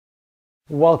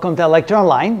Welcome to Lecture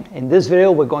Online. In this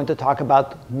video we're going to talk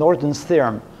about Norton's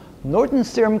theorem. Norton's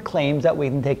theorem claims that we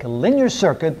can take a linear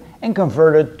circuit and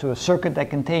convert it to a circuit that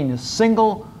contains a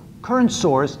single current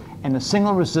source and a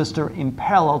single resistor in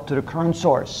parallel to the current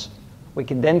source. We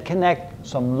can then connect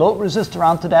some load resistor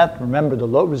onto that. Remember, the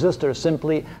load resistor is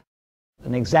simply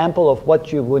an example of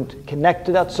what you would connect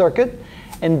to that circuit.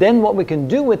 And then what we can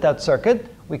do with that circuit,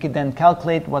 we can then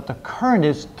calculate what the current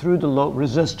is through the load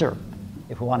resistor.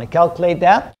 If we want to calculate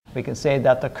that, we can say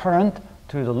that the current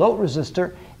through the load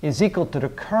resistor is equal to the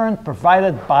current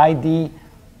provided by the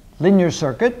linear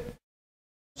circuit.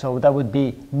 So that would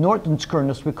be Norton's current,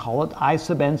 as we call it. I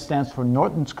sub n stands for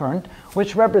Norton's current,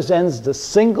 which represents the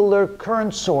singular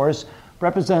current source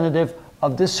representative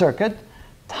of this circuit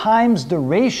times the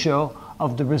ratio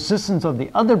of the resistance of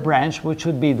the other branch, which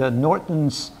would be the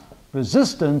Norton's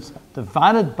resistance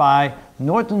divided by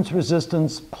Norton's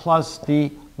resistance plus the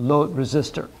load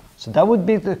resistor. So that would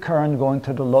be the current going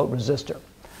to the load resistor.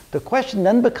 The question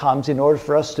then becomes, in order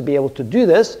for us to be able to do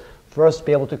this, for us to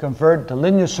be able to convert the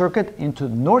linear circuit into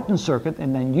the Norton circuit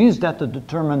and then use that to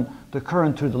determine the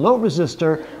current through the load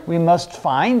resistor, we must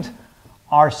find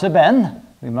R sub n.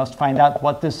 We must find out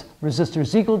what this resistor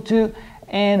is equal to,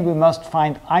 and we must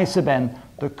find I sub n,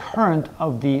 the current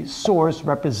of the source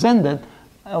represented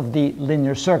of the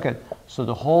linear circuit. So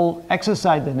the whole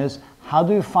exercise then is, how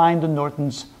do we find the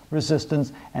Norton's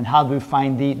resistance and how do we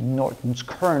find the Norton's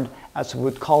current, as we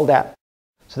would call that.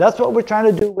 So that's what we're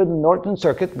trying to do with the Norton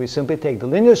circuit. We simply take the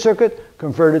linear circuit,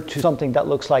 convert it to something that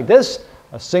looks like this,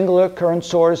 a singular current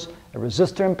source, a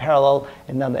resistor in parallel,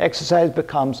 and then the exercise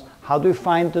becomes, how do we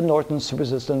find the Norton's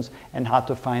resistance and how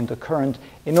to find the current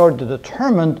in order to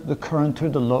determine the current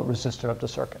through the load resistor of the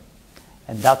circuit.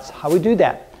 And that's how we do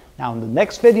that. Now in the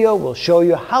next video, we'll show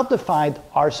you how to find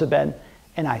R sub n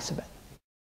and I sub n.